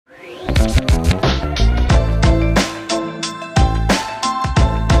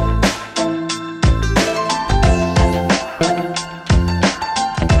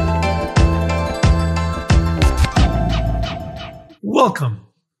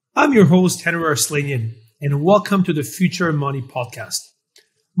I'm your host, Henri Arslanian, and welcome to the Future Money Podcast.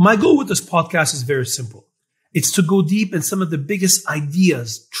 My goal with this podcast is very simple. It's to go deep in some of the biggest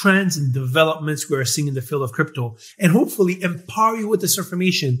ideas, trends, and developments we are seeing in the field of crypto, and hopefully empower you with this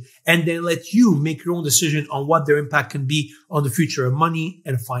information and then let you make your own decision on what their impact can be on the future of money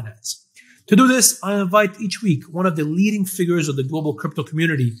and finance. To do this, I invite each week one of the leading figures of the global crypto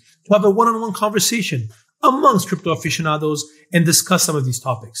community to have a one-on-one conversation amongst crypto aficionados and discuss some of these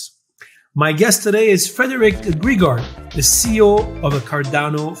topics. My guest today is Frederik, Gregaard, the CEO of the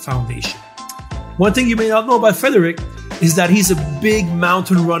Cardano Foundation. One thing you may not know about Frederik is that he's a big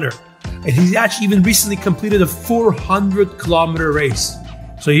mountain runner, and he's actually even recently completed a 400-kilometer race.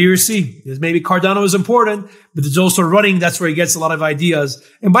 So here you see, maybe Cardano is important, but there's also running. That's where he gets a lot of ideas.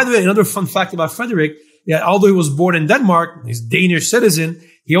 And by the way, another fun fact about Frederik, although he was born in Denmark, he's a Danish citizen,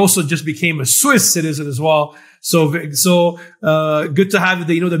 he also just became a Swiss citizen as well. So good to have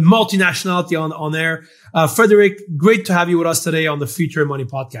the multinationality on there. Frederik, great to have you with us today on the Future Money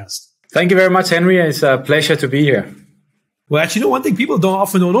Podcast. Thank you very much, Henry. It's a pleasure to be here. Well, actually, one thing people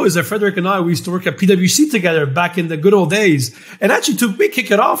often don't know is that Frederik and I, we used to work at PwC together back in the good old days. And actually, to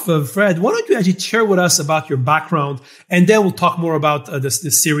kick it off, Fred, why don't you actually share with us about your background, and then we'll talk more about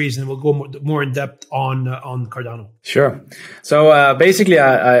this series, and we'll go more in depth on Cardano. Sure. So basically,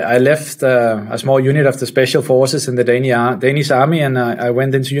 I left a small unit of the special forces in the Danish army, and I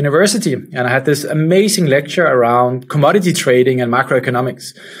went into university, and I had this amazing lecture around commodity trading and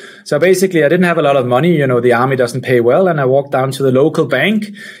macroeconomics. So basically, I didn't have a lot of money. The army doesn't pay well. And I walked down to the local bank.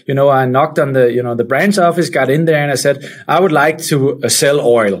 I knocked on the branch office, got in there, and I said, I would like to sell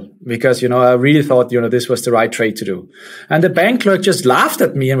oil because, I really thought, this was the right trade to do. And the bank clerk just laughed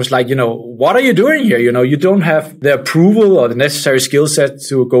at me and was like, what are you doing here? You don't have the approval or the necessary skill set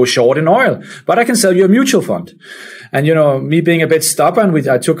to go short in oil, but I can sell you a mutual fund. And, me being a bit stubborn,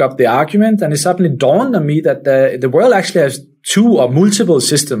 I took up the argument, and it suddenly dawned on me that the world actually has two or multiple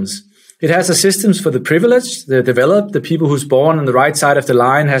systems. It has a systems for the privileged, the developed, the people who's born on the right side of the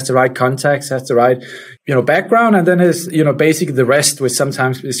line, has the right contacts, has the right, background. And then there's, basically the rest, which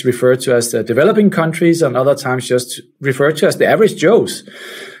sometimes is referred to as the developing countries and other times just referred to as the average Joes.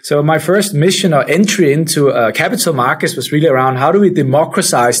 So my first mission or entry into capital markets was really around how do we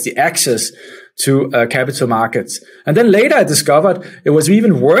democratize the access to capital markets. And then later I discovered it was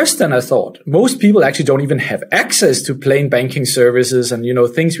even worse than I thought. Most people actually don't even have access to plain banking services and,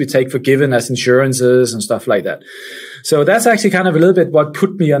 things we take for given as insurances and stuff like that. So that's actually kind of a little bit what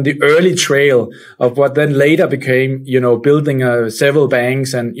put me on the early trail of what then later became, building several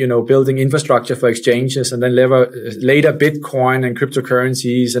banks and, building infrastructure for exchanges, and then later Bitcoin and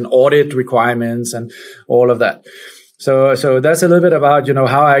cryptocurrencies and audit requirements and all of that. So that's a little bit about,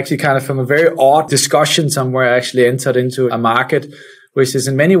 how I actually kind of from a very odd discussion somewhere actually entered into a market, which is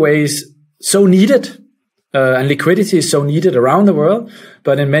in many ways so needed, and liquidity is so needed around the world,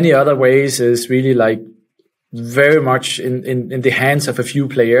 but in many other ways is really like very much in the hands of a few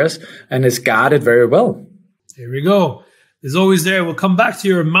players and is guarded very well. There we go. It's always there. We'll come back to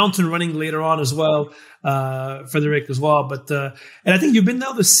your mountain running later on as well, Frederik as well. But, and I think you've been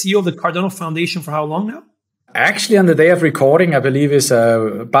now the CEO of the Cardano Foundation for how long now? Actually, on the day of recording, I believe is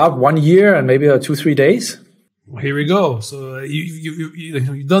about 1 year and maybe 2-3 days. Well, here we go. So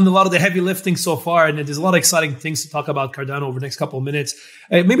you've done a lot of the heavy lifting so far, and there's a lot of exciting things to talk about Cardano over the next couple of minutes.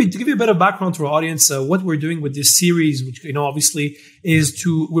 Maybe to give you a bit of background to our audience, what we're doing with this series, which obviously is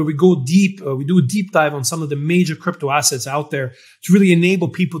where we go deep. We do a deep dive on some of the major crypto assets out there to really enable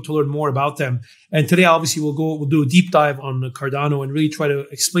people to learn more about them. And today, obviously, we'll do a deep dive on Cardano and really try to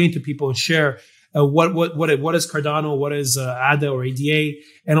explain to people and share what is Cardano, what is ADA or ADA,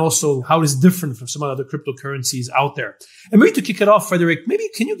 and also how it is different from some other cryptocurrencies out there. And maybe to kick it off, Frederik, maybe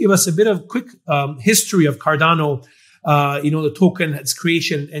can you give us a bit of quick history of Cardano, the token, its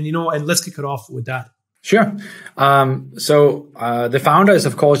creation, and let's kick it off with that. Sure. So the founder is,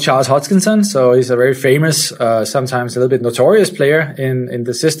 of course, Charles Hoskinson. So he's a very famous, sometimes a little bit notorious player in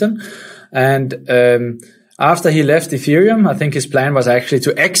the system. And after he left Ethereum, I think his plan was actually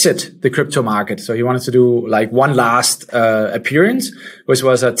to exit the crypto market. So he wanted to do like one last appearance, which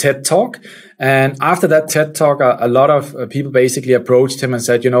was a TED Talk. And after that TED Talk, a lot of people basically approached him and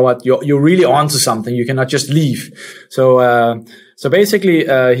said, you know what, you're really onto something. You cannot just leave. So basically,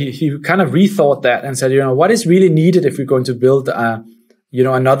 he kind of rethought that and said, what is really needed if we're going to build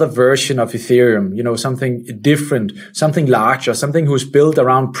another version of Ethereum, something different, something larger, something who's built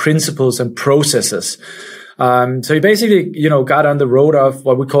around principles and processes. So he basically, got on the road of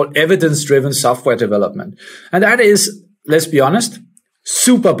what we call evidence-driven software development. And that is, let's be honest,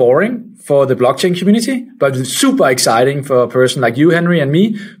 super boring for the blockchain community, but super exciting for a person like you, Henri, and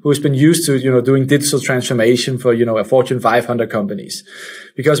me, who's been used to, doing digital transformation for, a Fortune 500 companies.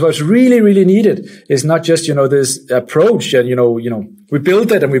 Because what's really, really needed is not just, this approach and, we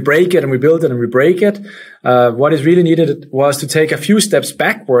build it and we break it and we build it and we break it. What is really needed was to take a few steps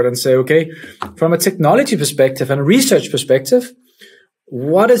backward and say, okay, from a technology perspective and a research perspective,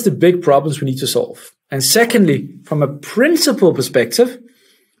 what is the big problems we need to solve? And secondly, from a principle perspective,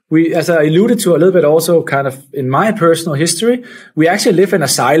 we, as I alluded to a little bit also kind of in my personal history, we actually live in a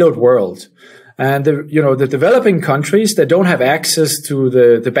siloed world. And the developing countries, they don't have access to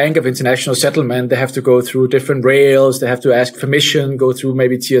the Bank of International Settlement. They have to go through different rails. They have to ask permission, go through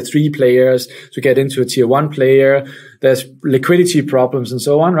maybe tier 3 players to get into a tier 1 player. There's liquidity problems and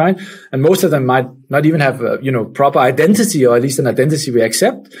so on, right? And most of them might not even have, proper identity, or at least an identity we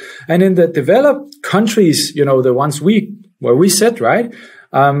accept. And in the developed countries, the ones where we sit, right?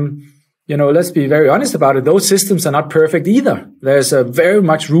 Let's be very honest about it. Those systems are not perfect either. There's very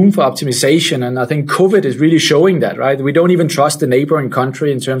much room for optimization. And I think COVID is really showing that, right? We don't even trust the neighboring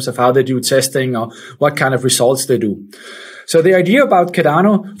country in terms of how they do testing or what kind of results they do. So the idea about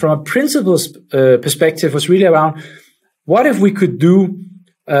Cardano from a principles perspective was really around what if we could do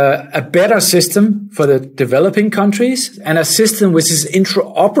a better system for the developing countries and a system which is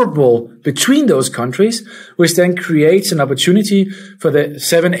interoperable between those countries, which then creates an opportunity for the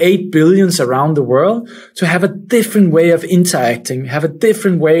 7-8 billions around the world to have a different way of interacting, have a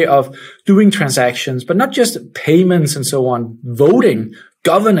different way of doing transactions, but not just payments and so on, voting,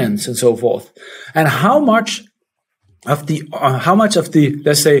 governance and so forth. And how much of the,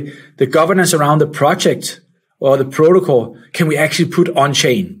 let's say, the governance around the project or the protocol can we actually put on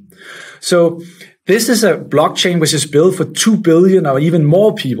chain? So this is a blockchain which is built for 2 billion or even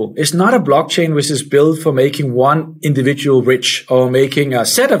more people. It's not a blockchain which is built for making one individual rich or making a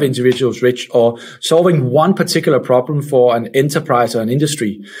set of individuals rich or solving one particular problem for an enterprise or an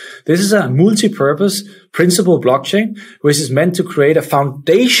industry. This is a multi-purpose principal blockchain which is meant to create a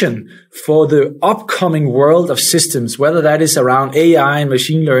foundation for the upcoming world of systems, whether that is around AI and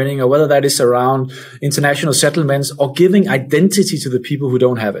machine learning or whether that is around international settlements or giving identity to the people who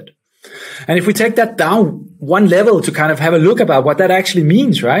don't have it. And if we take that down one level to kind of have a look about what that actually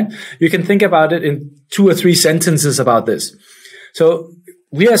means, right? You can think about it in 2 or 3 sentences about this. So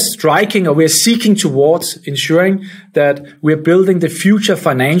we are seeking towards ensuring that we're building the future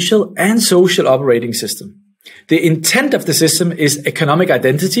financial and social operating system. The intent of the system is economic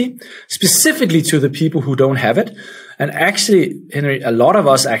identity, specifically to the people who don't have it. And actually, Henri, a lot of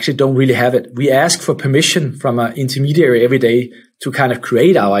us actually don't really have it. We ask for permission from an intermediary every day to kind of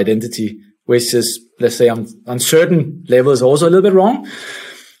create our identity, which is, let's say, on certain levels also a little bit wrong.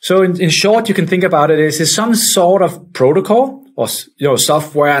 So in short, you can think about it as some sort of protocol or,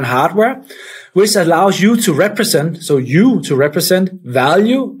 software and hardware, which allows you to represent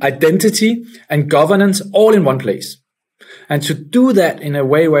value, identity, and governance all in one place. And to do that in a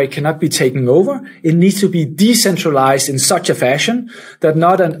way where it cannot be taken over, it needs to be decentralized in such a fashion that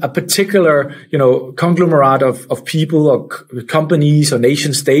not a particular, conglomerate of people or companies or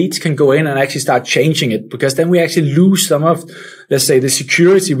nation states can go in and actually start changing it, because then we actually lose some of, let's say, the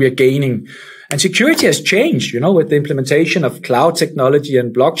security we are gaining. And security has changed, with the implementation of cloud technology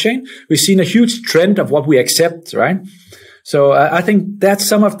and blockchain. We've seen a huge trend of what we accept, right? So I think that's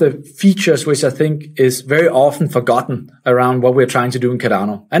some of the features which I think is very often forgotten around what we're trying to do in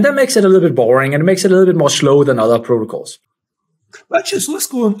Cardano. And that makes it a little bit boring and it makes it a little bit more slow than other protocols. Actually, so let's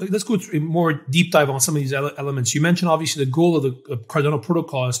go through a more deep dive on some of these elements. You mentioned obviously the goal of the Cardano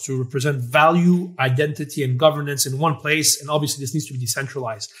protocol is to represent value, identity, and governance in one place, and obviously this needs to be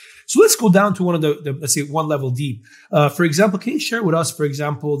decentralized. So let's go down to one of the let's say one level deep. For example, can you share with us, for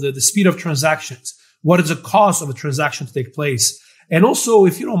example, the speed of transactions? What is the cost of a transaction to take place? And also,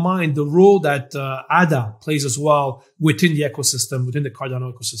 if you don't mind, the role that ADA plays as well within the ecosystem, within the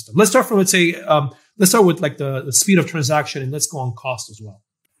Cardano ecosystem. Let's start from, let's start with like the speed of transaction, and let's go on cost as well.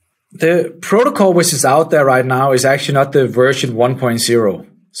 The protocol which is out there right now is actually not the version 1.0.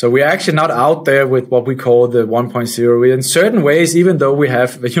 So we're actually not out there with what we call the 1.0. We, in certain ways, even though we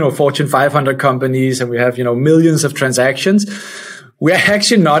have, Fortune 500 companies and we have, millions of transactions, we're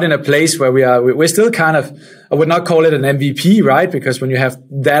actually not in a place where we're still kind of I would not call it an MVP, right? Because when you have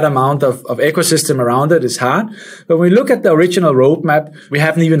that amount of ecosystem around it, it's hard. But when we look at the original roadmap, we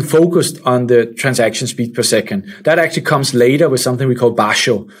haven't even focused on the transaction speed per second. That actually comes later with something we call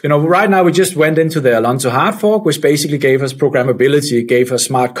Basho. Right now we just went into the Alonzo hard fork, which basically gave us programmability. It gave us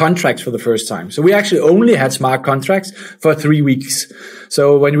smart contracts for the first time. So we actually only had smart contracts for 3 weeks.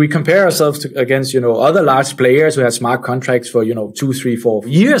 So when we compare ourselves against, other large players who had smart contracts for, 2, 3, 4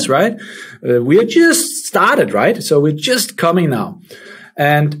 years, right? We are just started, right? So we're just coming now.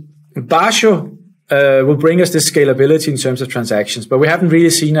 And Basho will bring us this scalability in terms of transactions, but we haven't really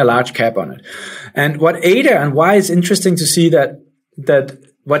seen a large cap on it. And what ADA, and why it's interesting to see that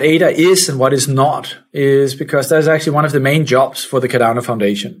what ADA is and what is not, is because that's actually one of the main jobs for the Cardano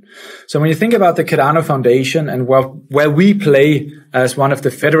Foundation. So when you think about the Cardano Foundation and where we play as one of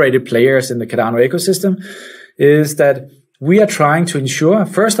the federated players in the Cardano ecosystem, is that we are trying to ensure,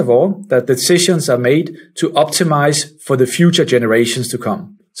 first of all, that decisions are made to optimize for the future generations to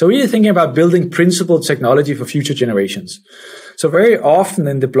come. So we're thinking about building principled technology for future generations. So very often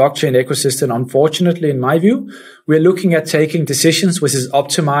in the blockchain ecosystem, unfortunately, in my view, we're looking at taking decisions which is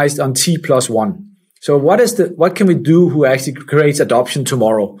optimized on T+1. So what can we do who actually creates adoption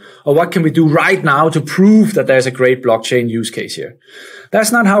tomorrow? Or what can we do right now to prove that there's a great blockchain use case here?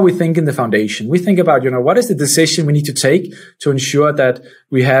 That's not how we think in the foundation. We think about, what is the decision we need to take to ensure that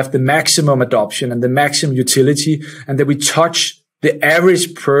we have the maximum adoption and the maximum utility, and that we touch the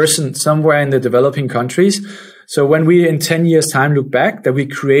average person somewhere in the developing countries. So when we in 10 years time look back, that we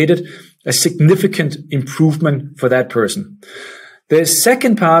created a significant improvement for that person. The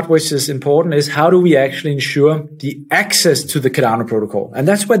second part, which is important, is how do we actually ensure the access to the Cardano protocol? And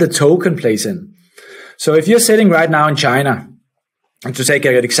that's where the token plays in. So if you're sitting right now in China, and to take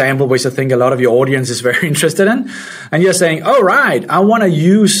an example, which I think a lot of your audience is very interested in, and you're saying, oh, right, I want to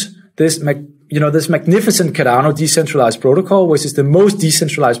use this magnificent Cardano decentralized protocol, which is the most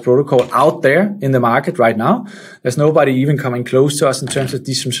decentralized protocol out there in the market right now. There's nobody even coming close to us in terms of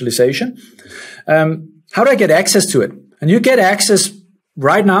decentralization. How do I get access to it? And you get access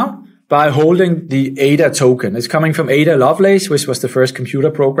right now by holding the ADA token. It's coming from Ada Lovelace, which was the first computer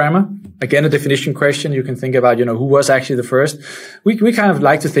programmer. Again, a definition question. You can think about, who was actually the first. We kind of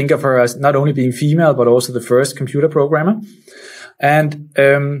like to think of her as not only being female, but also the first computer programmer. And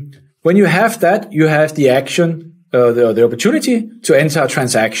when you have that, you have the action, the opportunity to enter a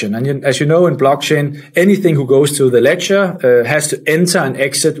transaction. And as you know, in blockchain, anything who goes to the ledger has to enter and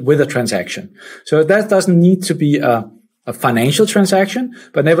exit with a transaction. So that doesn't need to be a financial transaction,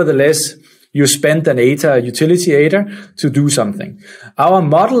 but nevertheless, you spend an ADA, utility ADA, to do something. Our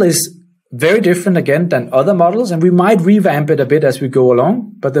model is very different again than other models, and we might revamp it a bit as we go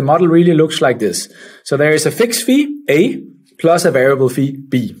along, but the model really looks like this. So there is a fixed fee, A, plus a variable fee,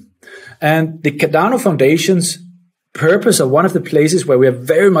 B. And the Cardano Foundation's purpose, or one of the places where we are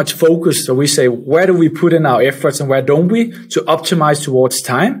very much focused, so we say, where do we put in our efforts and where don't we to optimize towards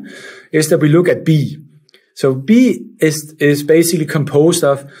time, is that we look at B. So B is basically composed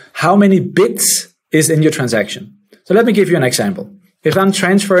of how many bits is in your transaction. So let me give you an example. If I'm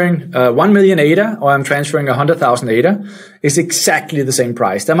transferring 1 million ADA or I'm transferring 100,000 ADA, it's exactly the same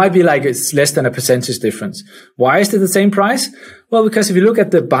price. There might be it's less than a percentage difference. Why is it the same price? Well, because if you look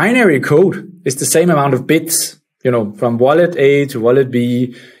at the binary code, it's the same amount of bits, from wallet A to wallet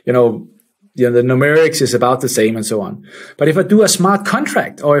B, the numerics is about the same and so on. But if I do a smart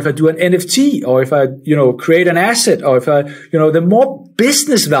contract, or if I do an NFT, or if I, create an asset, or if I, the more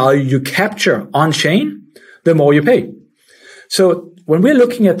business value you capture on chain, the more you pay. So when we're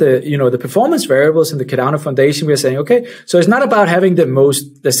looking at the performance variables in the Cardano Foundation, we're saying, okay, so it's not about having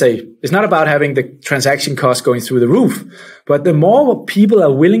it's not about having the transaction cost going through the roof, but the more people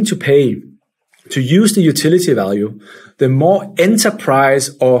are willing to pay to use the utility value, the more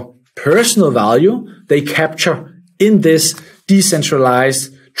enterprise or personal value they capture in this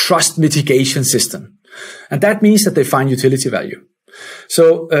decentralized trust mitigation system. And that means that they find utility value.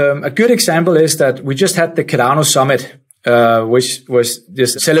 So a good example is that we just had the Cardano Summit, which was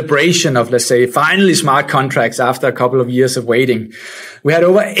this celebration of, let's say, finally smart contracts after a couple of years of waiting. We had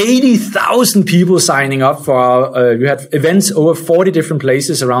over 80,000 people signing up for our, we had events over 40 different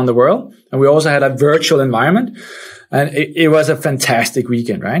places around the world. And we also had a virtual environment. And it was a fantastic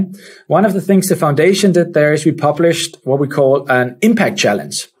weekend, right? One of the things the foundation did there is we published what we call an impact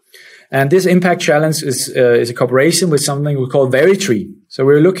challenge. And this impact challenge is a cooperation with something we call Veritree. So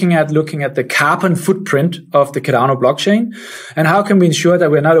we're looking at the carbon footprint of the Cardano blockchain, and how can we ensure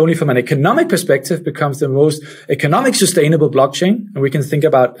that we're not only from an economic perspective becomes the most economic sustainable blockchain, and we can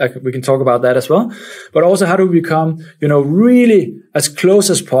talk about that as well, but also how do we become, really as close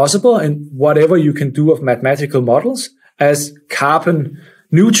as possible in whatever you can do of mathematical models as carbon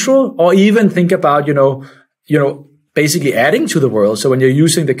neutral, or even think about, basically adding to the world. So when you're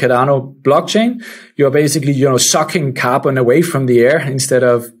using the Cardano blockchain, you're basically, sucking carbon away from the air instead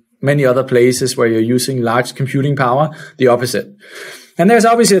of many other places where you're using large computing power, the opposite. And there's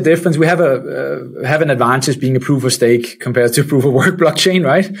obviously a difference. We have an advantage being a proof of stake compared to proof of work blockchain,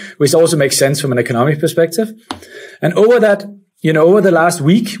 right? Which also makes sense from an economic perspective. And over the last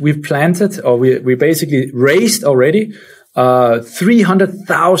week, we've planted, or we basically raised already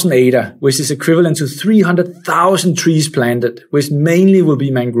 300,000 ADA, which is equivalent to 300,000 trees planted, which mainly will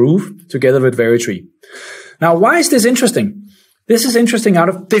be mangrove together with Veritree. Now, why is this interesting? This is interesting out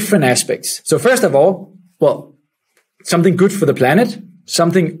of different aspects. So first of all, something good for the planet,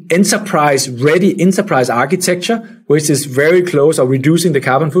 something enterprise architecture, which is very close or reducing the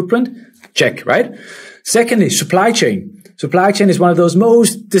carbon footprint. Check, right? Secondly, supply chain. Supply chain is one of those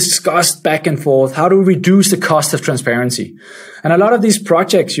most discussed back and forth. How do we reduce the cost of transparency? And a lot of these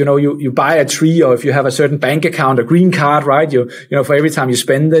projects, you buy a tree, or if you have a certain bank account, a green card, right? For every time you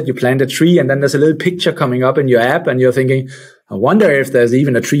spend it, you plant a tree, and then there's a little picture coming up in your app, and you're thinking, I wonder if there's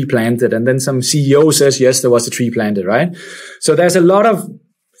even a tree planted. And then some CEO says, yes, there was a tree planted, right? So there's a lot of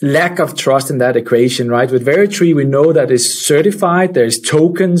lack of trust in that equation, right? With Veritree, we know that it's certified. There's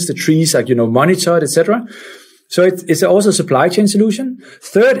tokens. The trees are, monitored, etc. So it's also a supply chain solution.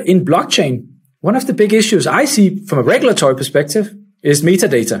 Third, in blockchain, one of the big issues I see from a regulatory perspective is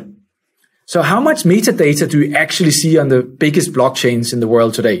metadata. So how much metadata do you actually see on the biggest blockchains in the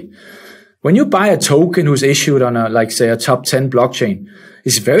world today? When you buy a token who's issued on a top 10 blockchain,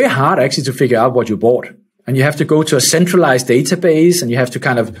 it's very hard actually to figure out what you bought. And you have to go to a centralized database, and you have to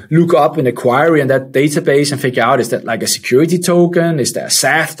kind of look up an query in that database and figure out, is that like a security token? Is there a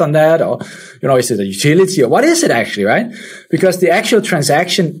SAFT on that? Or, is it a utility? Or what is it actually, right? Because the actual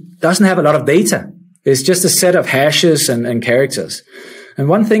transaction doesn't have a lot of data. It's just a set of hashes and characters. And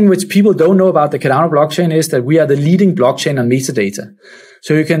one thing which people don't know about the Cardano blockchain is that we are the leading blockchain on metadata.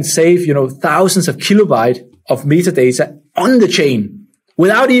 So you can save, thousands of kilobytes of metadata on the chain,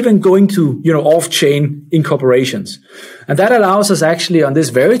 without even going to, off-chain incorporations. And that allows us actually on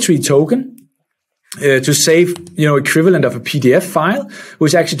this Veritree token to save, equivalent of a PDF file,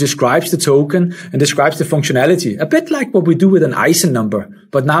 which actually describes the token and describes the functionality. A bit like what we do with an ISIN number,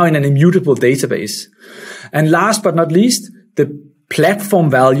 but now in an immutable database. And last but not least, the platform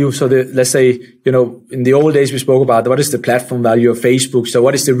value. So let's say, in the old days we spoke about what is the platform value of Facebook. So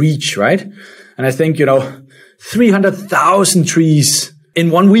what is the reach, right? And I think, 300,000 trees in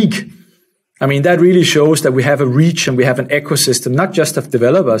 1 week. I mean, that really shows that we have a reach and we have an ecosystem, not just of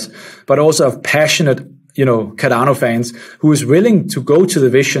developers, but also of passionate, Cardano fans who is willing to go to the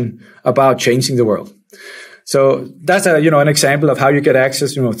vision about changing the world. So that's an example of how you get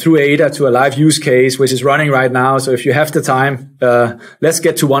access, through ADA to a live use case, which is running right now. So if you have the time, let's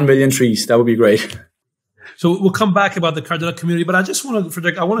get to 1 million trees. That would be great. So we'll come back about the Cardano community, but I just want to,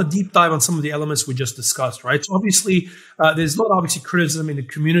 Frederik, I want to deep dive on some of the elements we just discussed, right? So obviously, there's a lot of criticism in the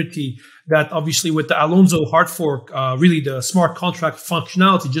community that obviously with the Alonzo hard fork, really the smart contract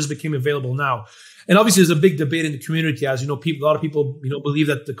functionality just became available now. And obviously there's a big debate in the community, as a lot of people, believe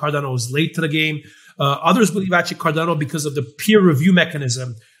that the Cardano is late to the game. Others believe actually Cardano, because of the peer review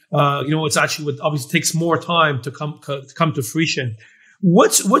mechanism, it's actually obviously takes more time to come to fruition.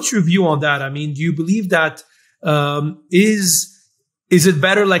 What's your view on that? I mean, do you believe that is it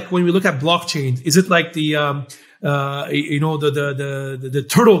better, like when we look at blockchain, is it like the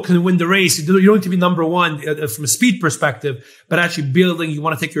turtle can win the race? You don't need to be number one from a speed perspective, but actually building, you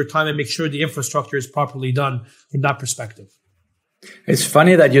want to take your time and make sure the infrastructure is properly done from that perspective. It's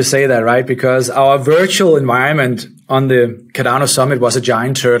funny that you say that, right? Because our virtual environment on the Cardano Summit was a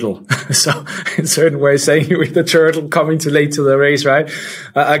giant turtle. So in certain ways, saying with the turtle coming too late to the race, right?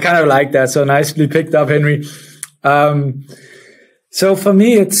 I kind of like that. So nicely picked up, Henri. So for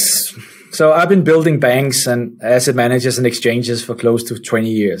me, so I've been building banks and asset managers and exchanges for close to 20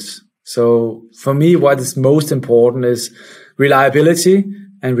 years. So for me, what is most important is reliability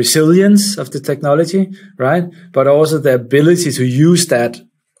and resilience of the technology, right? But also the ability to use that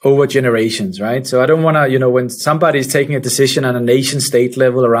over generations, right? So I don't want to, when somebody is taking a decision on a nation state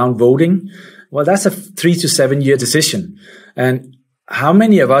level around voting, well, that's a 3 to 7 year decision. And how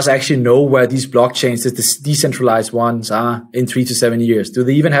many of us actually know where these blockchains, the decentralized ones, are in 3 to 7 years? Do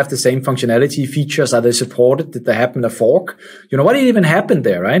they even have the same functionality features? Are they supported? Did they happen a fork? What even happened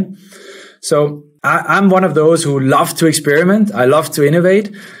there, right? So I'm one of those who love to experiment. I love to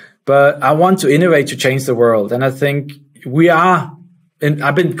innovate, but I want to innovate to change the world. And I think we are, and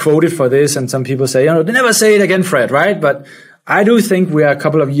I've been quoted for this, and some people say, they never say it again, Fred, right? But I do think we are a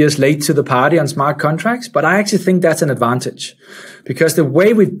couple of years late to the party on smart contracts, but I actually think that's an advantage, because the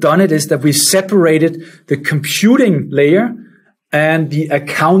way we've done it is that we've separated the computing layer and the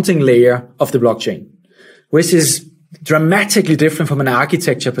accounting layer of the blockchain, which is dramatically different from an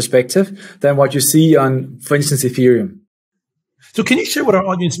architecture perspective than what you see on, for instance, Ethereum. So can you share with our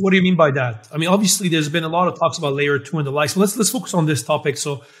audience, what do you mean by that? I mean, obviously there's been a lot of talks about layer 2 and the like. So let's focus on this topic.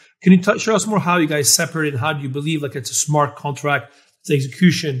 So can you share us more how you guys separate and how do you believe like it's a smart contract, the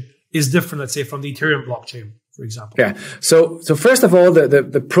execution is different, let's say, from the Ethereum blockchain, for example? Yeah. So first of all,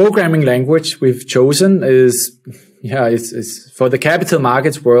 the programming language we've chosen is, it's for the capital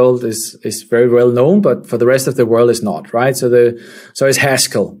markets world is very well known, but for the rest of the world is not, right? So it's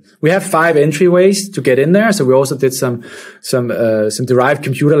Haskell. We have 5 entryways to get in there. So we also did some derived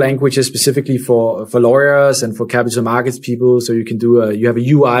computer languages specifically for lawyers and for capital markets people. So you can you have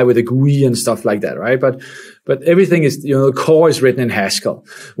a UI with a GUI and stuff like that, right? But everything is, the core is written in Haskell.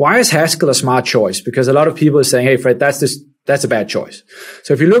 Why is Haskell a smart choice? Because a lot of people are saying, hey, Fred, that's a bad choice.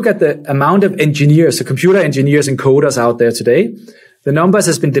 So if you look at the amount of engineers, so computer engineers and coders out there today, the numbers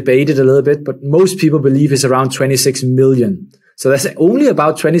has been debated a little bit, but most people believe it's around 26 million. So that's only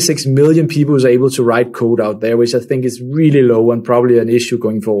about 26 million people who's able to write code out there, which I think is really low and probably an issue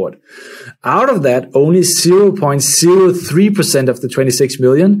going forward. Out of that, only 0.03% of the 26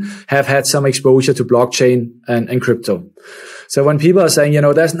 million have had some exposure to blockchain and crypto. So when people are saying,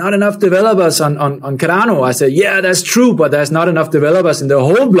 there's not enough developers on Cardano, I say, yeah, that's true, but there's not enough developers in the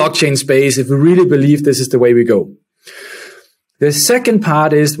whole blockchain space if we really believe this is the way we go. The second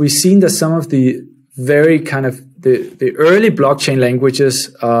part is we've seen that some of the very kind of the early blockchain languages,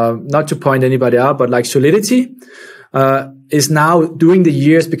 not to point anybody out, but like Solidity, is now during the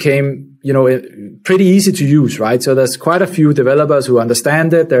years became, pretty easy to use, right? So there's quite a few developers who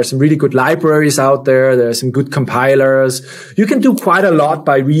understand it. There are some really good libraries out there. There are some good compilers. You can do quite a lot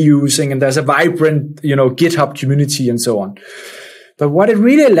by reusing, and there's a vibrant, GitHub community and so on. But what it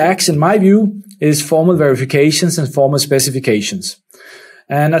really lacks, in my view, is formal verifications and formal specifications.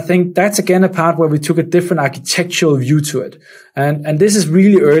 And I think that's again a part where we took a different architectural view to it. And this is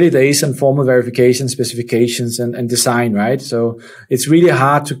really early days on formal verification, specifications and design, right? So it's really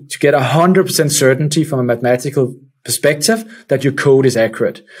hard to get 100% certainty from a mathematical perspective that your code is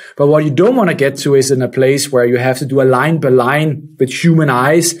accurate. But what you don't want to get to is in a place where you have to do a line by line with human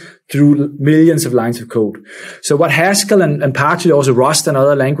eyes through millions of lines of code. So what Haskell and partially also Rust and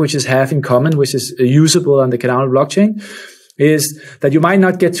other languages have in common, which is usable on the Cardano blockchain, is that you might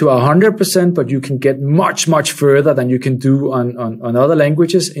not get to 100%, but you can get much, much further than you can do on other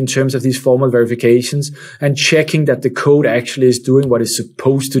languages in terms of these formal verifications and checking that the code actually is doing what it's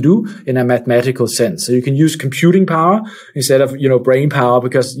supposed to do in a mathematical sense. So you can use computing power instead of, brain power,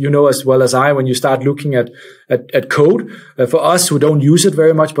 because as well as I, when you start looking at code, for us who don't use it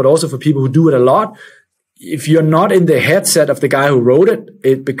very much, but also for people who do it a lot, if you're not in the headset of the guy who wrote it,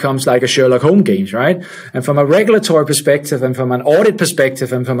 it becomes like a Sherlock Holmes game, right? And from a regulatory perspective and from an audit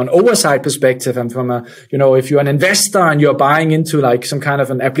perspective and from an oversight perspective and from a, if you're an investor and you're buying into like some kind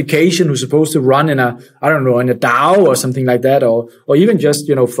of an application who's supposed to run in a DAO or something like that, or even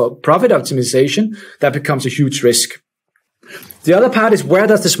just, for profit optimization, that becomes a huge risk. The other part is, where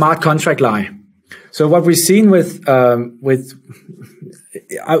does the smart contract lie? So what we've seen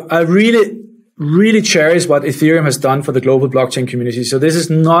I really cherish what Ethereum has done for the global blockchain community. So this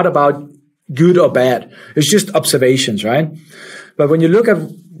is not about good or bad. It's just observations, right? But when you look at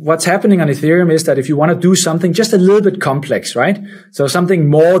what's happening on Ethereum is that if you want to do something just a little bit complex, right? So something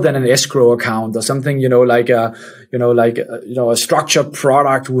more than an escrow account or something, like a structured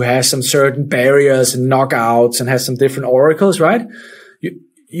product who has some certain barriers and knockouts and has some different oracles, right?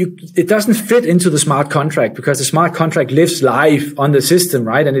 It doesn't fit into the smart contract because the smart contract lives live on the system,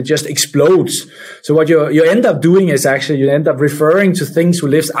 right? And it just explodes. So what you end up doing is actually you end up referring to things who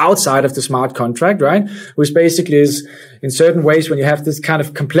lives outside of the smart contract, right? Which basically is in certain ways, when you have this kind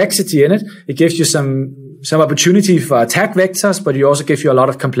of complexity in it, it gives you some opportunity for attack vectors, but you also give you a lot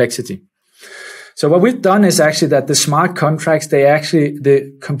of complexity. So what we've done is actually that the smart contracts,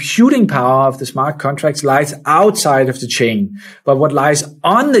 the computing power of the smart contracts lies outside of the chain. But what lies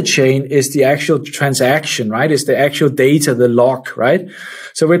on the chain is the actual transaction, right? Is the actual data, the lock, right?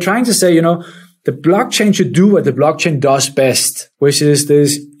 So we're trying to say, the blockchain should do what the blockchain does best, which is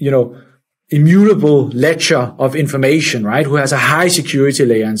this, immutable ledger of information, right? Who has a high security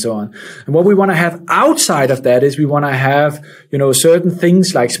layer and so on. And what we want to have outside of that is we want to have, certain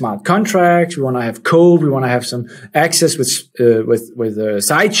things like smart contracts. We want to have code. We want to have some access with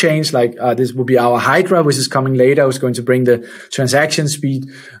side chains. Like, this will be our Hydra, which is coming later. Who's going to bring the transaction speed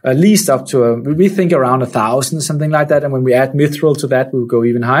at least up to, we think around 1,000, something like that. And when we add Mithril to that, we'll go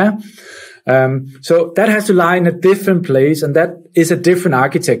even higher. So that has to lie in a different place, and that is a different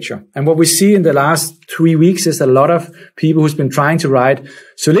architecture. And what we see in the last 3 weeks is a lot of people who's been trying to write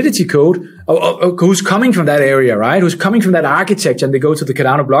Solidity code, who's coming from that area, right? Who's coming from that architecture, and they go to the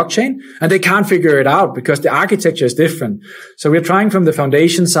Cardano blockchain and they can't figure it out because the architecture is different. So we're trying from the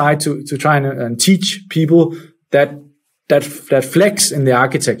foundation side to try and teach people that flex in the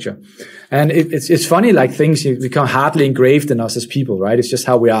architecture. And it's funny, like things become hardly engraved in us as people, right? It's just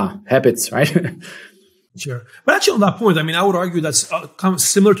how we are, habits, right? Sure. But actually on that point, I would argue that's kind of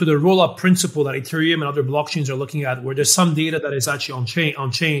similar to the roll-up principle that Ethereum and other blockchains are looking at, where there's some data that is actually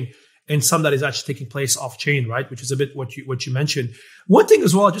on chain and some that is actually taking place off chain, right? Which is a bit what you mentioned. One thing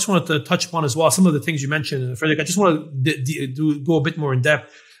as well, I just wanted to touch upon as well, some of the things you mentioned, Frederik, I just want to go a bit more in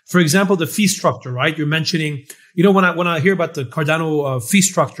depth. For example, the fee structure, right? You're mentioning, when I hear about the Cardano fee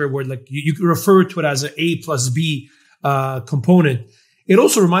structure, where like you refer to it as an A plus B component, it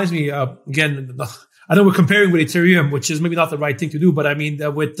also reminds me, again, I know we're comparing with Ethereum, which is maybe not the right thing to do, but I mean,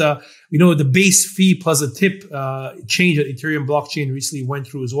 with the base fee plus a tip change that Ethereum blockchain recently went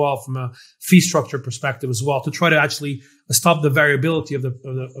through as well, from a fee structure perspective as well, to try to actually stop the variability of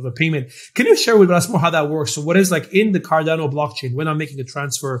the payment. Can you share with us more how that works? So what is like in the Cardano blockchain when I'm making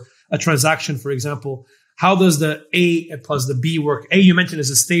a transaction, for example, how does the A plus the B work? A, you mentioned,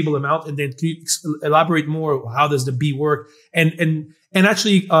 is a stable amount, and then can you elaborate more? How does the B work? And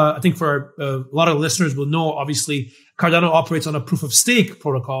actually, I think for a lot of listeners will know, obviously, Cardano operates on a proof of stake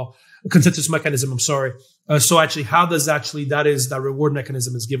protocol, a consensus mechanism. So actually, how does that reward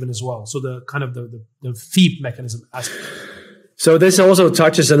mechanism is given as well? So the kind of the fee mechanism aspect. So this also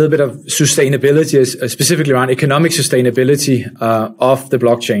touches a little bit of sustainability, specifically around economic sustainability of the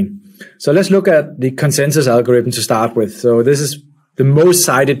blockchain. So let's look at the consensus algorithm to start with. So this is the most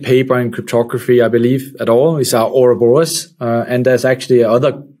cited paper in cryptography, I believe, at all, is our Ouroboros. And there's actually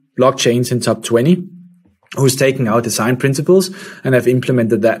other blockchains in top 20 who's taking our design principles and have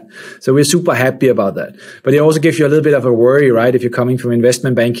implemented that. So we're super happy about that. But it also gives you a little bit of a worry, right? If you're coming from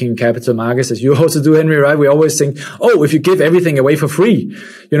investment banking and capital markets, as you also do, Henri, right? We always think, if you give everything away for free,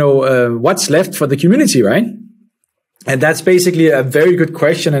 what's left for the community, right? And that's basically a very good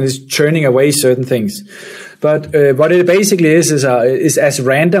question, and is churning away certain things. But what it basically is as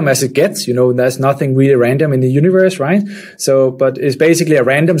random as it gets. There's nothing really random in the universe, right? So, but it's basically a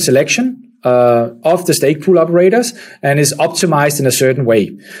random selection of the stake pool operators, and is optimized in a certain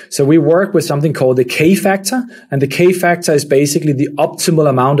way. So we work with something called the K factor, and the K factor is basically the optimal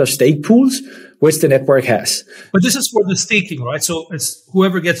amount of stake pools which the network has. But this is for the staking, right? So it's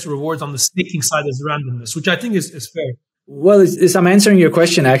whoever gets the rewards on the staking side is randomness, which I think is fair. Well, I'm answering your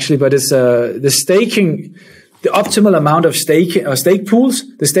question actually, but it's the staking. The optimal amount of stake pools.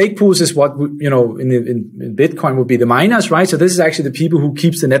 The stake pools is what, in Bitcoin would be the miners, right? So this is actually the people who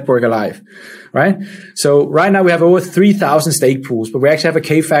keeps the network alive, right? So right now we have over 3,000 stake pools, but we actually have a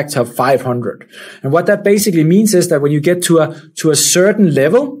K factor of 500. And what that basically means is that when you get to a certain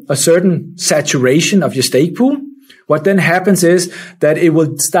level, a certain saturation of your stake pool, what then happens is that it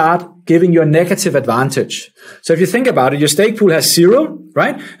will start giving you a negative advantage. So if you think about it, your stake pool has 0,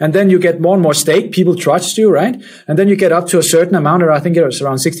 right? And then you get more and more stake. People trust you, right? And then you get up to a certain amount, or I think it's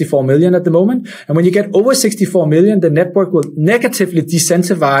around 64 million at the moment. And when you get over 64 million, the network will negatively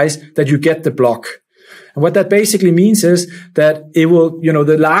disincentivize that you get the block. And what that basically means is that it will,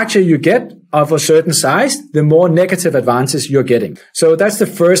 the larger you get of a certain size, the more negative advances you're getting. So that's the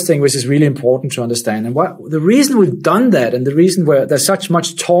first thing which is really important to understand. And the reason we've done that, and the reason where there's such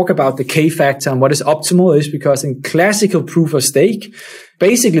much talk about the K factor and what is optimal, is because in classical proof of stake,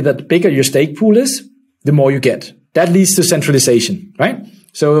 basically the bigger your stake pool is, the more you get. That leads to centralization, right?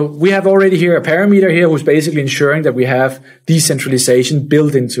 So we have already here a parameter here who's basically ensuring that we have decentralization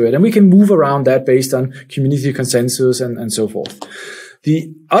built into it. And we can move around that based on community consensus and so forth.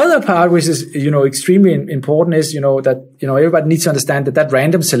 The other part, which is, extremely important, is, that, everybody needs to understand that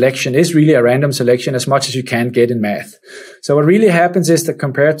random selection is really a random selection as much as you can get in math. So what really happens is that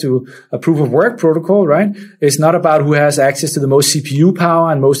compared to a proof of work protocol, right, it's not about who has access to the most CPU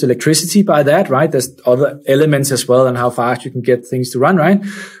power and most electricity by that, right? There's other elements as well and how fast you can get things to run, right?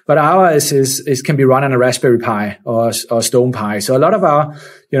 But ours can be run on a Raspberry Pi or Stone Pi. So a lot of our,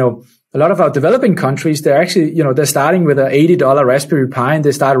 a lot of our developing countries, they're actually, they're starting with an $80 Raspberry Pi and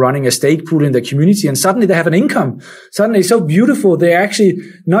they start running a stake pool in the community and suddenly they have an income. Suddenly it's so beautiful. They're actually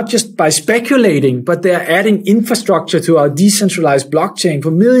not just by speculating, but they're adding infrastructure to our decentralized blockchain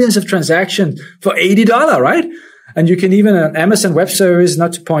for millions of transactions for $80, right? And you can even an Amazon Web Service,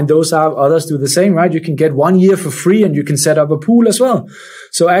 not to point those out, others do the same, right? You can get 1 year for free and you can set up a pool as well.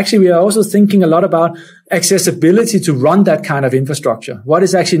 So actually, we are also thinking a lot about accessibility to run that kind of infrastructure. What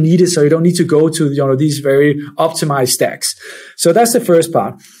is actually needed so you don't need to go to, these very optimized stacks. So that's the first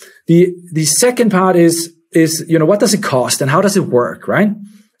part. The second part is, what does it cost and how does it work, right?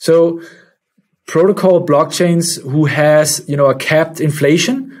 So protocol blockchains who has, a capped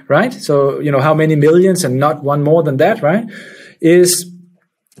inflation, right? So, how many millions and not one more than that, right? Is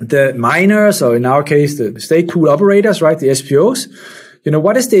the miners, or in our case, the stake pool operators, right? The SPOs.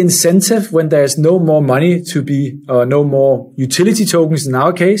 What is the incentive when there's no more money to be, no more utility tokens in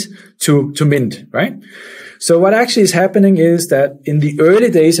our case to mint, right? So what actually is happening is that in the early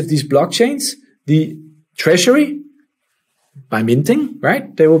days of these blockchains, the treasury, by minting,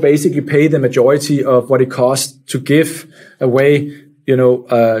 right? They will basically pay the majority of what it costs to give away,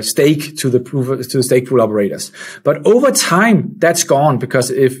 stake to the stake pool operators. But over time, that's gone because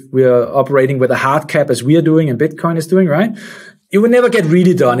if we are operating with a hard cap as we are doing and Bitcoin is doing, right? It will never get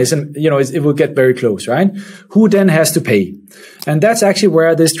really done. It will get very close, right? Who then has to pay? And that's actually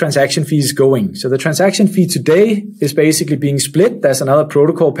where this transaction fee is going. So the transaction fee today is basically being split. There's another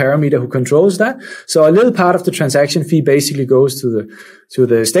protocol parameter who controls that. So a little part of the transaction fee basically goes to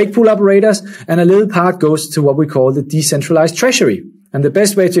the stake pool operators, and a little part goes to what we call the decentralized treasury. And the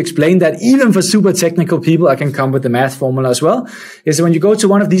best way to explain that, even for super technical people, I can come with the math formula as well, is when you go to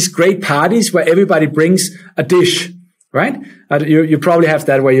one of these great parties where everybody brings a dish, right? You probably have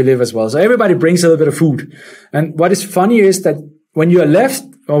that where you live as well. So everybody brings a little bit of food. And what is funny is that when you are left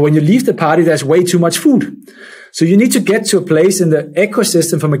or when you leave the party, there's way too much food. So you need to get to a place in the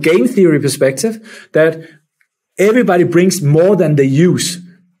ecosystem from a game theory perspective that everybody brings more than they use,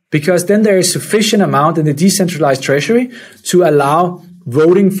 because then there is sufficient amount in the decentralized treasury to allow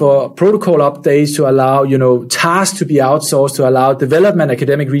voting for protocol updates, to allow, tasks to be outsourced, to allow development,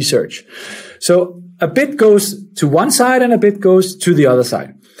 academic research. So a bit goes to one side and a bit goes to the other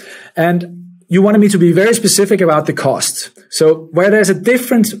side. And you wanted me to be very specific about the cost. So where there's a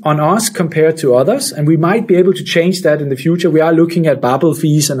difference on us compared to others, and we might be able to change that in the future, we are looking at bubble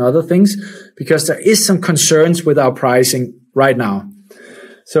fees and other things because there is some concerns with our pricing right now.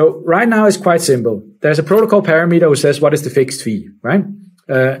 So right now it's quite simple. There's a protocol parameter who says what is the fixed fee, right?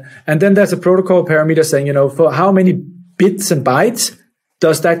 And then there's a protocol parameter saying, for how many bits and bytes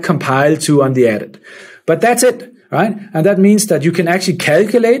does that compile to on the added? But that's it, right? And that means that you can actually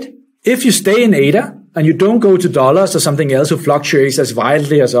calculate if you stay in ADA and you don't go to dollars or something else who fluctuates as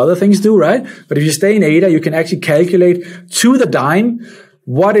wildly as other things do, right? But if you stay in ADA, you can actually calculate to the dime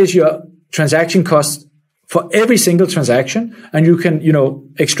what is your transaction cost for every single transaction, and you can,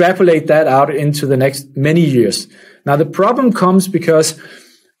 extrapolate that out into the next many years. Now, the problem comes because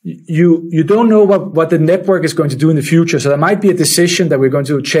you don't know what the network is going to do in the future. So there might be a decision that we're going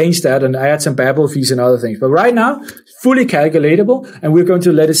to change that and add some babble fees and other things. But right now, fully calculatable, and we're going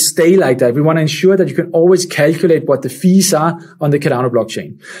to let it stay like that. We want to ensure that you can always calculate what the fees are on the Cardano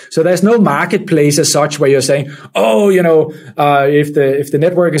blockchain. So there's no marketplace as such where you're saying, if the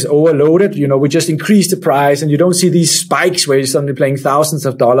network is overloaded, we just increase the price, and you don't see these spikes where you're suddenly paying thousands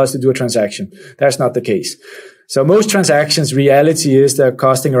of dollars to do a transaction. That's not the case. So most transactions, reality is they're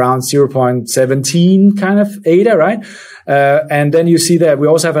costing around 0.17 kind of ADA, right? And then you see that we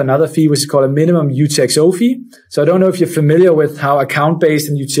also have another fee, which is called a minimum UTXO fee. So I don't know if you're familiar with how account-based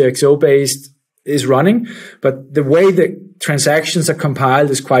and UTXO-based is running, but the way the transactions are compiled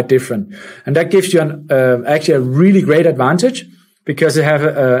is quite different. And that gives you actually a really great advantage, because they have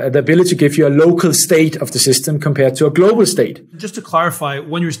the ability to give you a local state of the system compared to a global state. Just to clarify,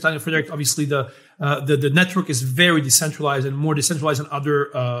 when you're studying Frederik, obviously the network is very decentralized and more decentralized than other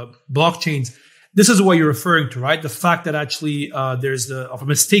blockchains. This is what you're referring to, right? The fact that actually there's of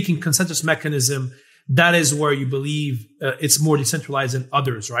a staking consensus mechanism, that is where you believe it's more decentralized than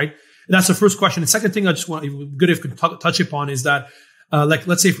others, right? And that's the first question. The second thing I just want good if we could touch upon is that,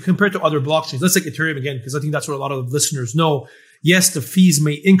 let's say if we compare to other blockchains, let's take Ethereum again, because I think that's what a lot of listeners know. Yes, the fees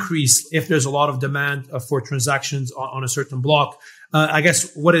may increase if there's a lot of demand for transactions on a certain block. I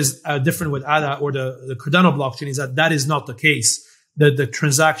guess what is different with ADA or the Cardano blockchain is that is not the case. The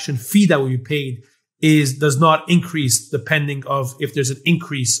transaction fee that will be paid does not increase depending of if there's an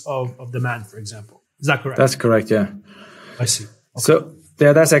increase of demand, for example. Is that correct? That's correct, yeah. I see. Okay.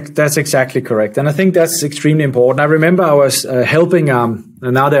 Yeah, that's exactly correct. And I think that's extremely important. I remember I was helping, and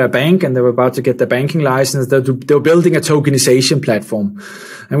now they're a bank and they were about to get the banking license. They were building a tokenization platform.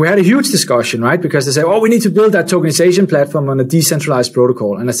 And we had a huge discussion, right? Because they said, oh, we need to build that tokenization platform on a decentralized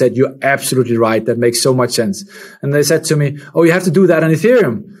protocol. And I said, you're absolutely right. That makes so much sense. And they said to me, oh, you have to do that on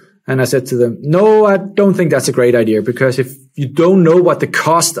Ethereum. And I said to them, no, I don't think that's a great idea, because if you don't know what the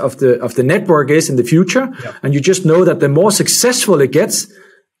cost of the network is in the future, and you just know that the more successful it gets,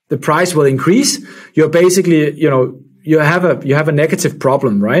 the price will increase, you're basically, you have a negative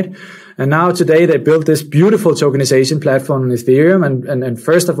problem, right? And now today they built this beautiful tokenization platform on Ethereum. And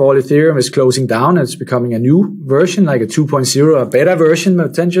first of all, Ethereum is closing down. And it's becoming a new version, like a 2.0, a better version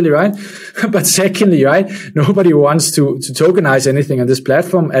potentially, right? But secondly, right, nobody wants to tokenize anything on this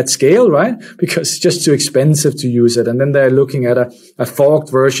platform at scale, right? Because it's just too expensive to use it. And then they're looking at a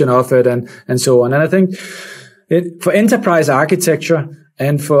forked version of it and so on. And I think for enterprise architecture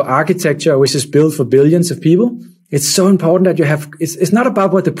and for architecture which is built for billions of people, it's so important that you have, it's not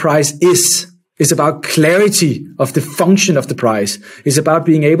about what the price is. It's about clarity of the function of the price. It's about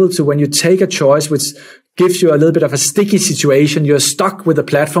being able to, when you take a choice which gives you a little bit of a sticky situation, you're stuck with a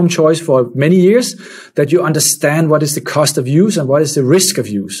platform choice for many years, that you understand what is the cost of use and what is the risk of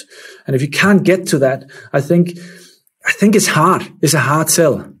use. And if you can't get to that, I think it's hard. It's a hard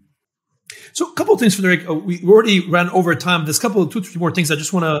sell. So a couple of things, Frederik. We already ran over time. There's two, three more things I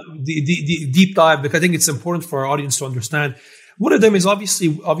just want to deep dive, because I think it's important for our audience to understand. One of them is obviously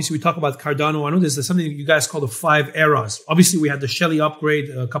we talk about Cardano. I know there's something that you guys call the 5 eras. Obviously, we had the Shelly upgrade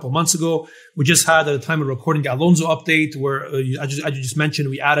a couple of months ago. We just had, at the time of recording, the Alonzo update, where as you just mentioned,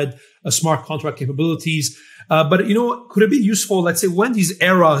 we added smart contract capabilities. But could it be useful, let's say, when these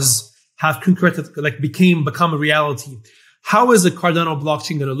eras have become a reality? How is the Cardano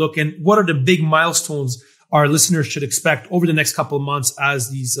blockchain going to look, and what are the big milestones our listeners should expect over the next couple of months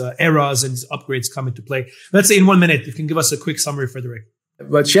as these eras and these upgrades come into play? Let's say in 1 minute, you can give us a quick summary, Frederik.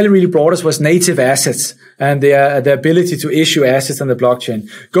 What Shelly really brought us was native assets and the ability to issue assets on the blockchain.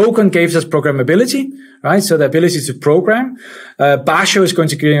 Gregaard gave us programmability, right? So the ability to program. Basho is going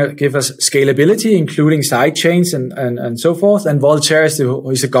to give us scalability, including side chains and so forth. And Voltaire is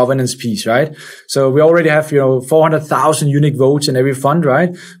the governance piece, right? So we already have, 400,000 unique votes in every fund,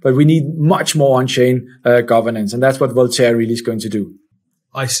 right? But we need much more on-chain governance. And that's what Voltaire really is going to do.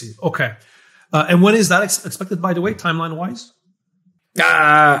 I see. Okay. And when is that expected, by the way, timeline-wise?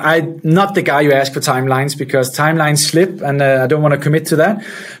 I'm not the guy you ask for timelines, because timelines slip, and I don't want to commit to that.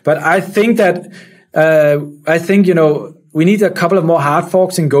 But I think that, we need a couple of more hard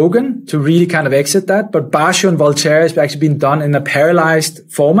forks in Gregaard to really kind of exit that. But Basho and Voltaire has actually been done in a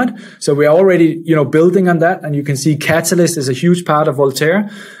parallelized format. So we're already, building on that. And you can see Catalyst is a huge part of Voltaire,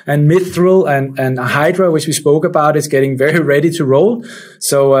 and Mithril and Hydra, which we spoke about, is getting very ready to roll.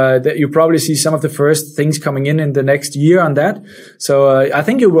 So, you probably see some of the first things coming in the next year on that. So, I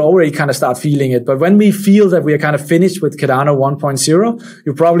think you will already kind of start feeling it. But when we feel that we are kind of finished with Cardano 1.0,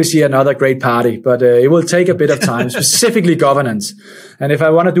 you'll probably see another great party. But, it will take a bit of time, specifically governance. And if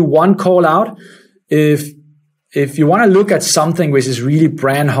I want to do one call out, if you want to look at something which is really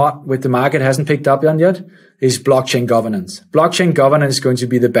brand hot, which the market hasn't picked up on yet, is blockchain governance. Blockchain governance is going to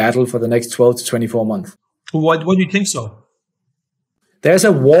be the battle for the next 12 to 24 months. Why do you think so? There's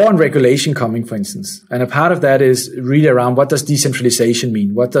a war on regulation coming, for instance. And a part of that is really around, what does decentralization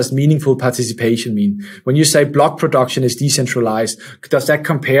mean? What does meaningful participation mean? When you say block production is decentralized, does that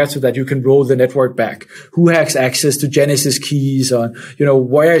compare to that you can roll the network back? Who has access to Genesis keys? Or,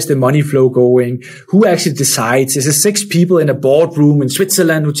 where is the money flow going? Who actually decides? Is it 6 people in a boardroom in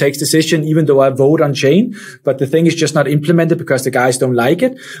Switzerland who takes decision, even though I vote on chain, but the thing is just not implemented because the guys don't like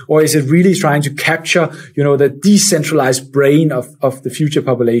it? Or is it really trying to capture, the decentralized brain of the future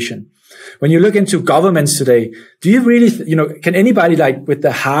population? When you look into governments today, do you really, can anybody with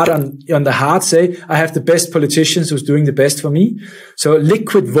the heart on the heart say, I have the best politicians who's doing the best for me? So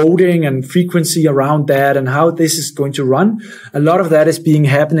liquid voting and frequency around that and how this is going to run, a lot of that is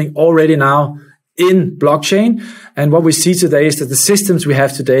happening already now in blockchain. And what we see today is that the systems we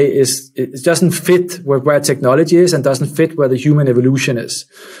have today it doesn't fit where technology is and doesn't fit where the human evolution is.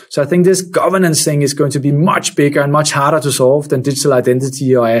 So I think this governance thing is going to be much bigger and much harder to solve than digital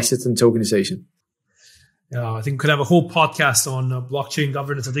identity or assets and tokenization. Yeah, I think we could have a whole podcast on blockchain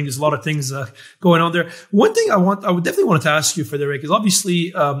governance. I think there's a lot of things going on there. One thing I would definitely want to ask you, Frederik, is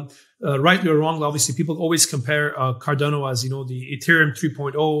obviously, rightly or wrongly, obviously people always compare Cardano as, the Ethereum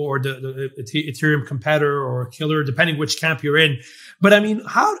 3.0 or the Ethereum competitor or killer, depending which camp you're in. But I mean,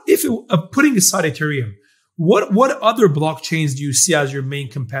 putting aside Ethereum, what other blockchains do you see as your main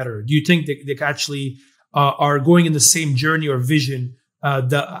competitor? Do you think they actually are going in the same journey or vision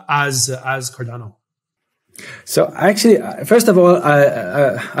as Cardano? So actually, first of all,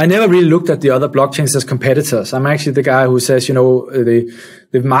 I never really looked at the other blockchains as competitors. I'm actually the guy who says,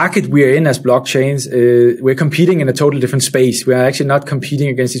 the market we're in as blockchains, we're competing in a totally different space. We are actually not competing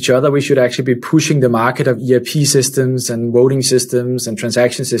against each other. We should actually be pushing the market of ERP systems and voting systems and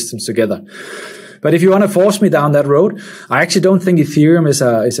transaction systems together. But if you want to force me down that road, I actually don't think Ethereum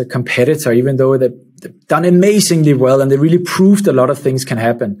is a competitor, even though they've done amazingly well and they really proved a lot of things can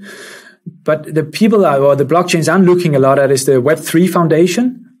happen. But the blockchains I'm looking a lot at is the Web3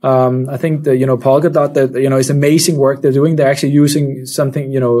 Foundation. I think Polkadot, is amazing work they're doing. They're actually using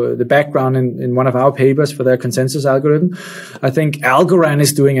something, the background in one of our papers for their consensus algorithm. I think Algorand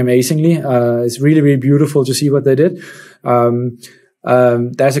is doing amazingly. It's really, really beautiful to see what they did.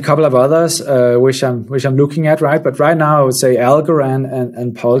 There's a couple of others, which I'm looking at, right? But right now I would say Algorand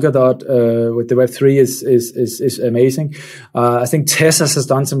and Polkadot, with the Web3 is amazing. I think Tezos has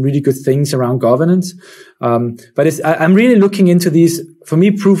done some really good things around governance. But I'm really looking into these, for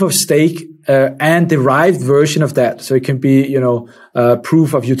me, proof of stake, and derived version of that. So it can be,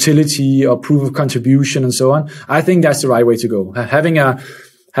 proof of utility or proof of contribution and so on. I think that's the right way to go.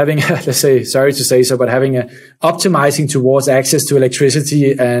 Having, let's say, sorry to say so, but optimizing towards access to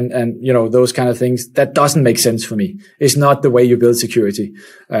electricity and, those kind of things, that doesn't make sense for me. It's not the way you build security.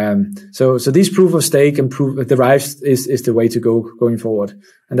 So these proof of stake and proof derived is the way to go going forward.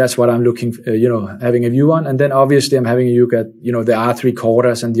 And that's what I'm looking, having a view on. And then obviously I'm having a look at, the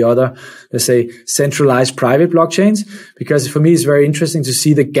R3 and the other, let's say, centralized private blockchains, because for me, it's very interesting to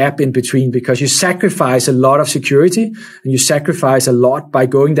see the gap in between, because you sacrifice a lot of security and you sacrifice a lot by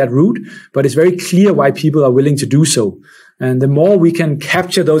going that route, but it's very clear why people are willing to do so. And the more we can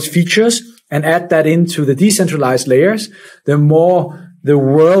capture those features and add that into the decentralized layers, the more the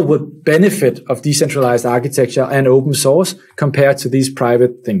world would benefit of decentralized architecture and open source compared to these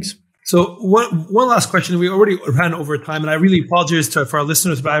private things. So one last question. We already ran over time, and I really apologize for our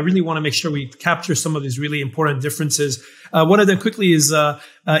listeners, but I really want to make sure we capture some of these really important differences. One of them quickly is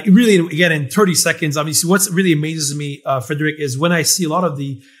really, again, in 30 seconds, obviously, what really amazes me, Frederik, is when I see a lot of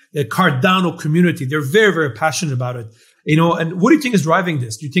the Cardano community. They're very, very passionate about it. And what do you think is driving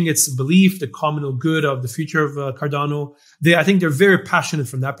this? Do you think it's belief, the common good of the future of Cardano? I think they're very passionate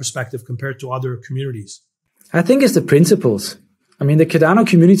from that perspective compared to other communities. I think it's the principles. I mean, the Cardano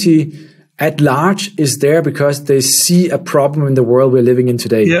community at large is there because they see a problem in the world we're living in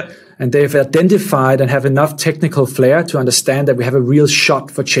today. Yeah. And they've identified and have enough technical flair to understand that we have a real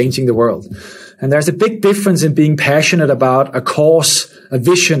shot for changing the world. And there's a big difference in being passionate about a cause, a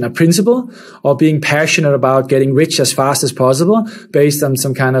vision, a principle, or being passionate about getting rich as fast as possible based on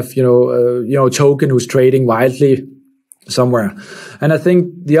some kind of, token who's trading wildly somewhere. And I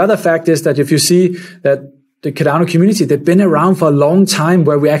think the other fact is that if you see that the Cardano community, they've been around for a long time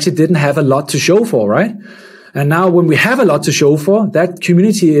where we actually didn't have a lot to show for, right? And now when we have a lot to show for, that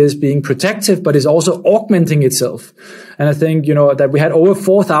community is being protective, but is also augmenting itself. And I think, that we had over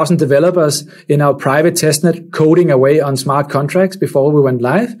 4,000 developers in our private testnet coding away on smart contracts before we went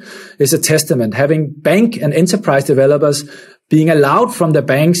live is a testament. Having bank and enterprise developers being allowed from the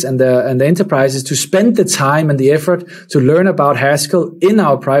banks and the enterprises to spend the time and the effort to learn about Haskell in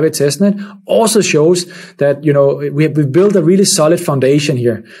our private testnet also shows that, we've built a really solid foundation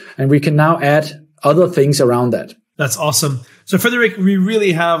here, and we can now add other things around that. That's awesome. So Frederik, we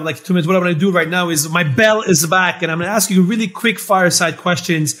really have like 2 minutes. What I'm going to do right now is my bell is back, and I'm going to ask you really quick fireside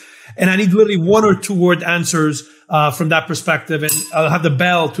questions. And I need literally 1 or 2 word answers from that perspective. And I'll have the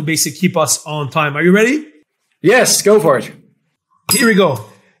bell to basically keep us on time. Are you ready? Yes, go for it. Here we go.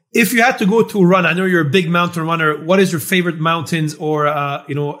 If you had to go to a run, I know you're a big mountain runner. What is your favorite mountains or,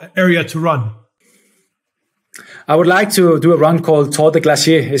 area to run? I would like to do a run called Tour de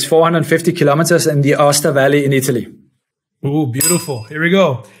Glacier. It's 450 kilometers in the Aosta Valley in Italy. Oh, beautiful. Here we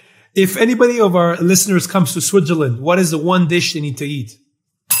go. If anybody of our listeners comes to Switzerland, what is the one dish they need to eat?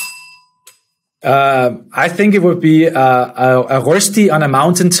 I think it would be a rösti on a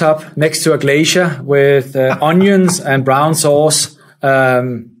mountaintop next to a glacier with onions and brown sauce,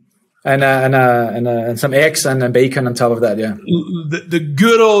 and some eggs and bacon on top of that. Yeah, the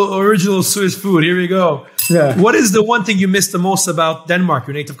good old original Swiss food. Here we go. Yeah. What is the one thing you miss the most about Denmark,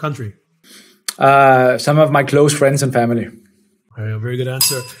 your native country? Some of my close friends and family. Very good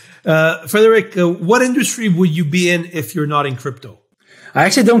answer. Frederik, what industry would you be in if you're not in crypto? I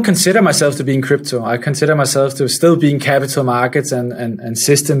actually don't consider myself to be in crypto. I consider myself to still be in capital markets and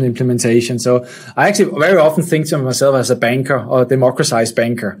system implementation. So I actually very often think of myself as a banker or a democratized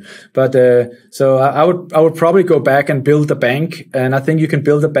banker. But so I would probably go back and build a bank. And I think you can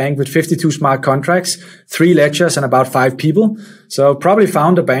build a bank with 52 smart contracts, 3 ledgers, and about 5 people. So probably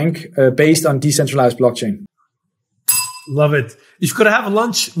found a bank based on decentralized blockchain. Love it. If you could have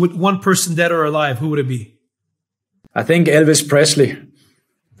lunch with one person dead or alive, who would it be? I think Elvis Presley.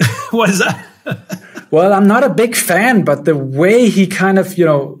 What is that? Well, I'm not a big fan, but the way he kind of, I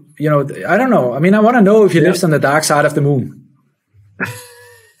don't know. I mean, I want to know if he lives on the dark side of the moon.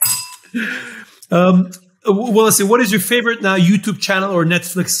 Well, let's see. What is your favorite YouTube channel or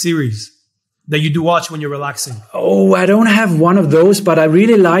Netflix series that you do watch when you're relaxing? Oh, I don't have one of those, but I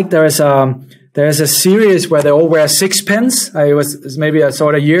really like there's a series where they all wear sixpence. Maybe I saw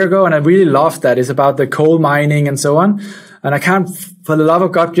it a year ago, and I really loved that. It's about the coal mining and so on. And I can't, for the love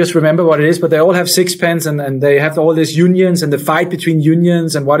of God, just remember what it is, but they all have sixpence and they have all these unions and the fight between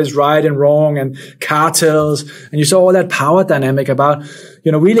unions and what is right and wrong and cartels. And you saw all that power dynamic about,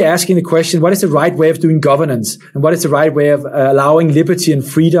 really asking the question, what is the right way of doing governance? And what is the right way of allowing liberty and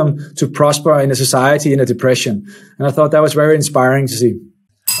freedom to prosper in a society in a depression? And I thought that was very inspiring to see.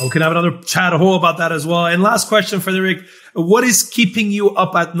 We can have another chat hole about that as well. And last question, Frederik, what is keeping you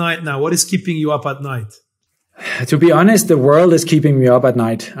up at night now? What is keeping you up at night? To be honest, the world is keeping me up at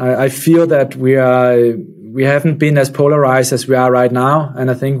night. I feel that we haven't been as polarized as we are right now. And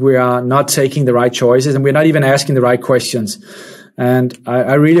I think we are not taking the right choices and we're not even asking the right questions. And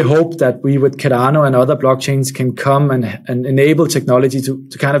I really hope that we with Cardano and other blockchains can come and enable technology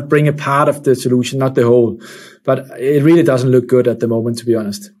to kind of bring a part of the solution, not the whole. But it really doesn't look good at the moment, to be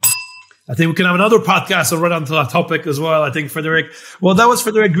honest. I think we can have another podcast right onto that topic as well. I think, Frederik. Well, that was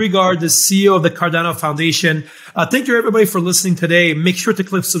Frederik Gregaard, the CEO of the Cardano Foundation. Thank you, everybody, for listening today. Make sure to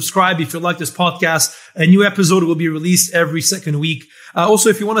click subscribe if you like this podcast. A new episode will be released every second week. Also,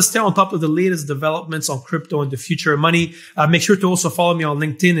 if you want to stay on top of the latest developments on crypto and the future of money, make sure to also follow me on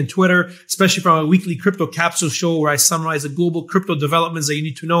LinkedIn and Twitter, especially for my weekly crypto capsule show where I summarize the global crypto developments that you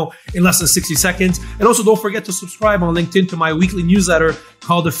need to know in less than 60 seconds. And also don't forget to subscribe on LinkedIn to my weekly newsletter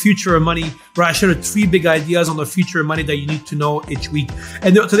called The Future of Money, where I share 3 big ideas on the future of money that you need to know each week.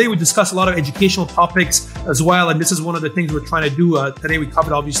 And today we discuss a lot of educational topics as well. And this is one of the things we're trying to do. Today we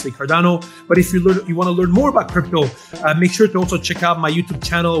covered obviously Cardano, but if you want to learn more about crypto, make sure to also check out my YouTube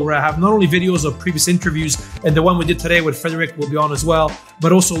channel where I have not only videos of previous interviews, and the one we did today with Frederik will be on as well,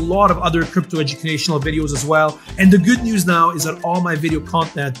 but also a lot of other crypto educational videos as well. And the good news now is that all my video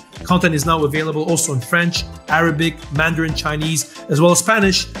content is now available also in French, Arabic, Mandarin, Chinese, as well as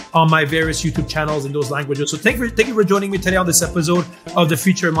Spanish on my various YouTube channels in those languages. So thank you for joining me today on this episode of the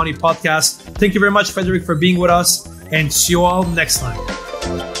Future of Money podcast. Thank you very much, Frederik, for being with us, and see you all next time.